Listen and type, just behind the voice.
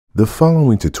The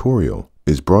following tutorial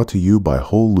is brought to you by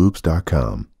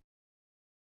WholeLoops.com.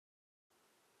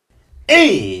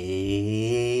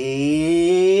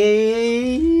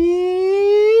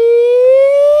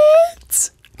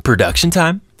 It's production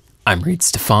time. I'm Reid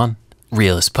Stefan,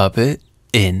 realest puppet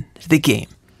in the game.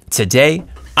 Today,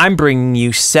 I'm bringing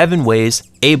you 7 ways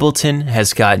Ableton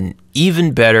has gotten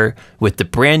even better with the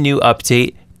brand new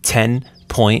update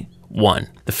 10.1.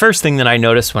 The first thing that I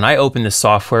noticed when I opened the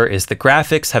software is the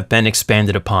graphics have been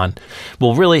expanded upon.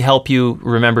 Will really help you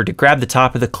remember to grab the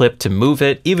top of the clip to move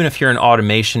it, even if you're in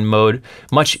automation mode.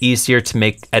 Much easier to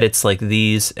make edits like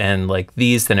these and like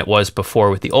these than it was before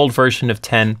with the old version of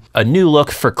 10. A new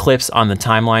look for clips on the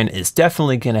timeline is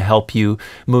definitely going to help you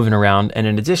moving around. And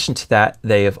in addition to that,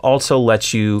 they have also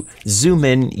let you zoom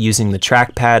in using the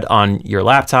trackpad on your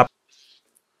laptop.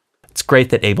 It's great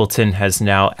that Ableton has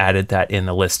now added that in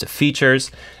the list of features.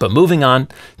 But moving on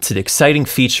to the exciting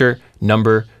feature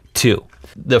number 2.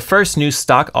 The first new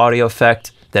stock audio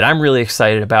effect that I'm really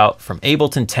excited about from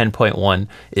Ableton 10.1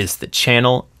 is the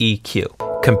Channel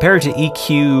EQ. Compared to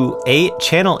EQ 8,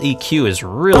 Channel EQ is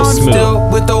real smooth. I'm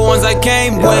still with the ones I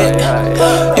came with.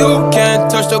 You can't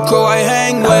touch the crew I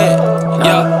hang with.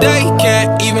 Yeah, they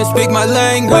can't even speak my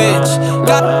language.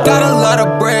 Got a lot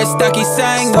of bread, stacky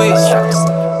sandwich.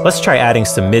 Let's try adding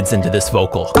some mids into this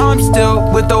vocal. I'm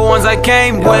still with the ones I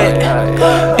came with.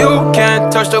 You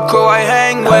can't touch the crew I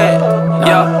hang with.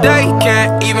 Yeah, they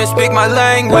can't even speak my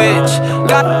language.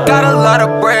 Got a lot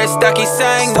of bread, stacky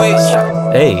sandwich.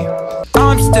 Hey.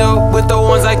 I'm still with the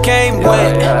ones I came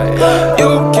with.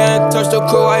 You can't touch the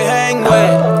crew I hang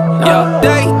with. Yeah,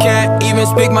 they can't even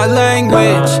speak my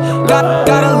language.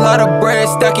 Got a lot of bread,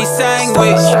 stacky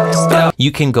sandwich. Yeah.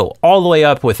 You can go all the way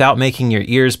up without making your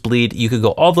ears bleed. You could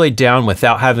go all the way down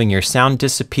without having your sound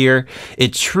disappear.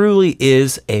 It truly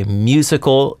is a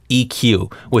musical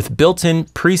EQ with built-in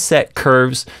preset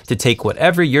curves to take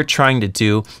whatever you're trying to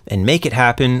do and make it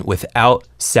happen without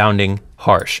sounding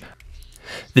harsh.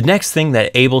 The next thing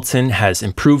that Ableton has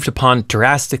improved upon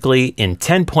drastically in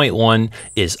 10.1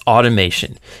 is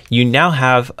automation. You now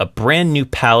have a brand new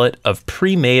palette of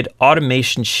pre-made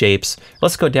automation shapes.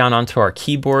 Let's go down onto our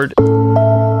keyboard.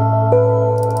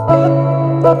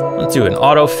 Let's do an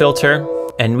auto filter,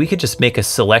 and we could just make a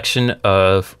selection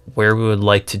of where we would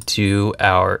like to do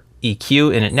our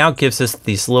EQ, and it now gives us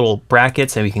these little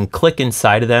brackets, and we can click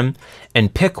inside of them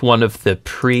and pick one of the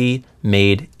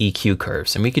pre-made EQ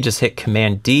curves. And we could just hit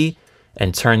Command D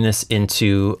and turn this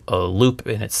into a loop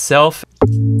in itself.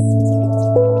 And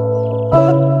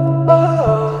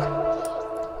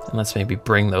let's maybe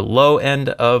bring the low end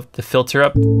of the filter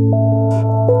up.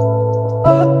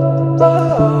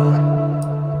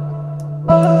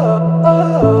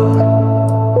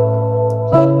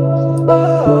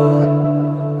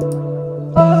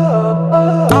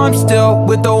 I'm still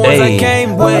with the ones I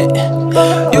came with.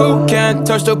 You can't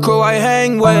touch the crew I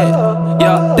hang with.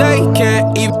 Yeah, they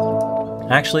can't even.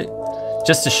 Actually,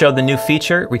 just to show the new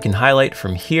feature, we can highlight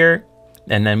from here,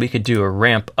 and then we could do a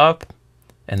ramp up,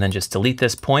 and then just delete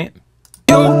this point.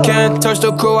 You can't touch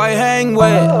the crew I hang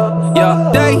with.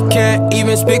 Yeah, they can't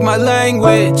even speak my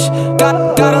language.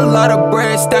 Got a lot of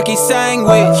bread, stacky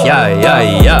sandwich. Yeah.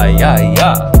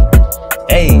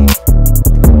 Hey.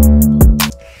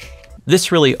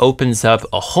 This really opens up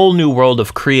a whole new world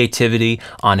of creativity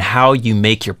on how you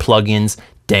make your plugins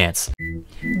dance.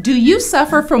 Do you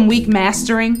suffer from weak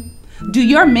mastering? Do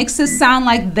your mixes sound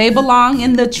like they belong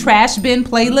in the trash bin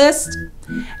playlist?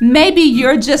 Maybe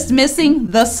you're just missing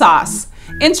the sauce.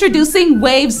 Introducing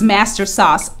Waves Master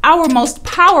Sauce, our most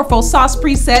powerful sauce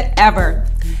preset ever.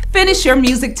 Finish your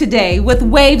music today with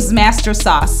Waves Master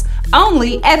Sauce,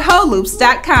 only at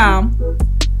WholeLoops.com.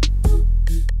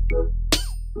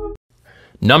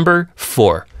 Number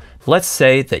 4. Let's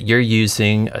say that you're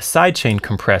using a sidechain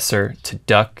compressor to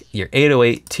duck your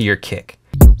 808 to your kick.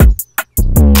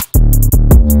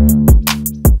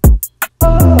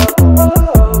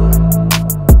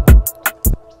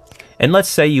 And let's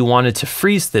say you wanted to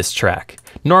freeze this track.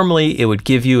 Normally it would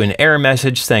give you an error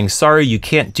message saying, sorry, you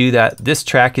can't do that. This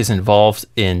track is involved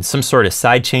in some sort of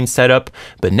sidechain setup,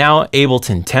 but now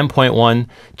Ableton 10.1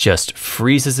 just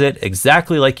freezes it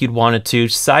exactly like you'd want it to,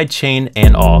 sidechain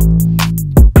and all.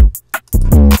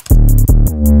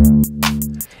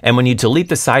 And when you delete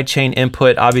the sidechain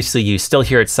input, obviously you still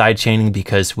hear it sidechaining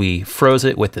because we froze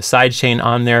it with the sidechain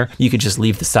on there. You could just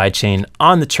leave the sidechain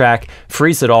on the track,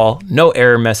 freeze it all, no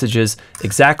error messages,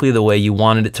 exactly the way you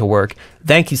wanted it to work.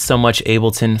 Thank you so much,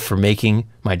 Ableton, for making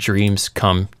my dreams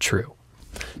come true.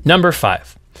 Number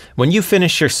 5. When you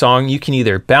finish your song, you can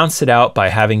either bounce it out by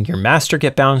having your master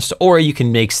get bounced, or you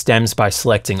can make stems by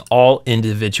selecting all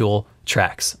individual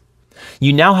tracks.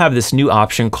 you now have this new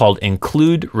option called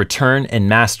Include, Return, and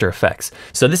Master Effects.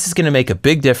 So this is going to make a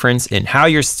big difference in how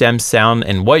your stems sound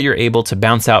and what you're able to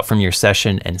bounce out from your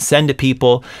session and send to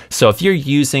people. So if you're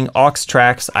using Auxes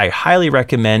tracks, I highly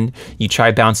recommend you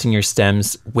try bouncing your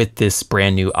stems with this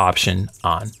brand new option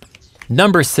on.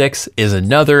 Number 6 is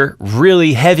another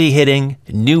really heavy-hitting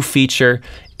new feature.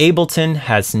 Ableton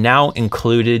has now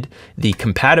included the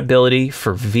compatibility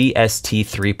for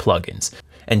VST3 plugins.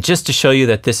 And just to show you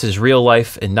that this is real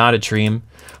life and not a dream,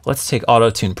 let's take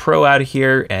Auto-Tune Pro out of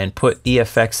here and put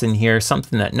EFX in here,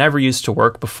 something that never used to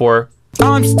work before.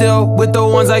 I'm still with the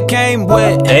ones I came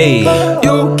with. Hey!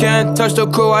 You can't touch the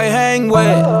crew I hang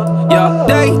with. Yeah,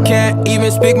 they can't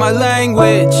even speak my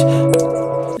language.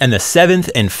 And the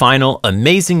 7th and final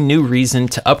amazing new reason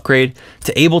to upgrade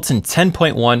to Ableton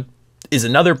 10.1 is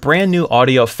another brand new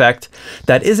audio effect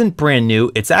that isn't brand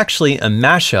new. It's actually a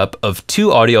mashup of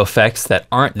 2 audio effects that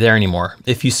aren't there anymore.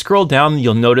 If you scroll down,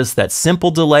 you'll notice that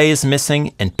simple delay is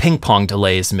missing and ping pong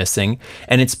delay is missing.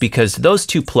 And it's because those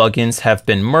 2 plugins have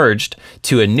been merged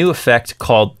to a new effect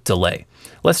called delay.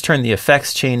 Let's turn the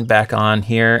effects chain back on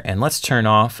here and let's turn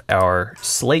off our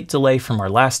slate delay from our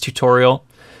last tutorial.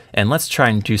 And let's try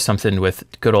and do something with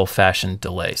good old-fashioned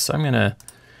delay. So I'm gonna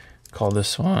call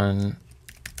this one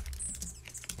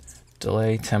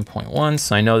delay 10.1.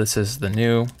 So I know this is the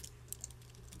new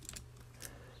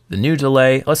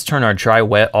delay. Let's turn our dry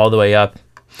wet all the way up.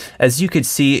 As you can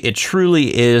see, it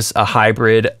truly is a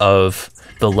hybrid of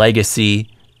the legacy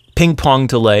ping pong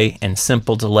delay and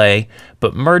simple delay,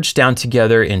 but merged down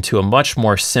together into a much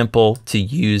more simple to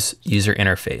use user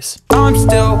interface. I'm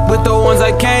still with the ones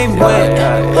I came with.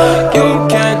 You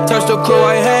can't touch the crew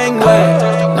I hang with.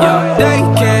 Yeah, they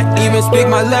can't even speak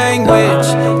my language.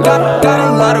 Got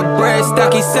a lot of bread,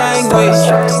 stacky sandwich.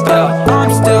 Yeah,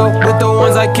 I'm still with the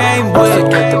ones I came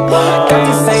with. Got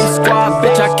the same squad,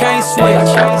 bitch, I can't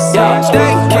switch. Yeah,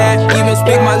 they can't even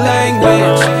speak my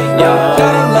language. Yeah,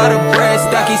 got a lot of bread,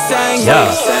 stacky sandwich.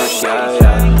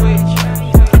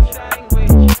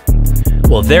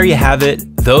 Well, there you have it.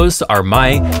 Those are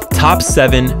my top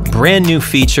 7 brand new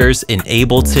features in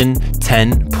Ableton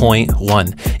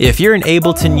 10.1. If you're an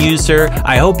Ableton user,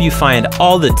 I hope you find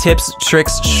all the tips,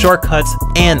 tricks, shortcuts,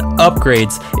 and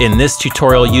upgrades in this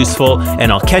tutorial useful,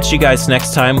 and I'll catch you guys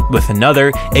next time with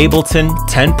another Ableton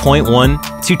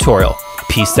 10.1 tutorial.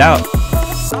 Peace out.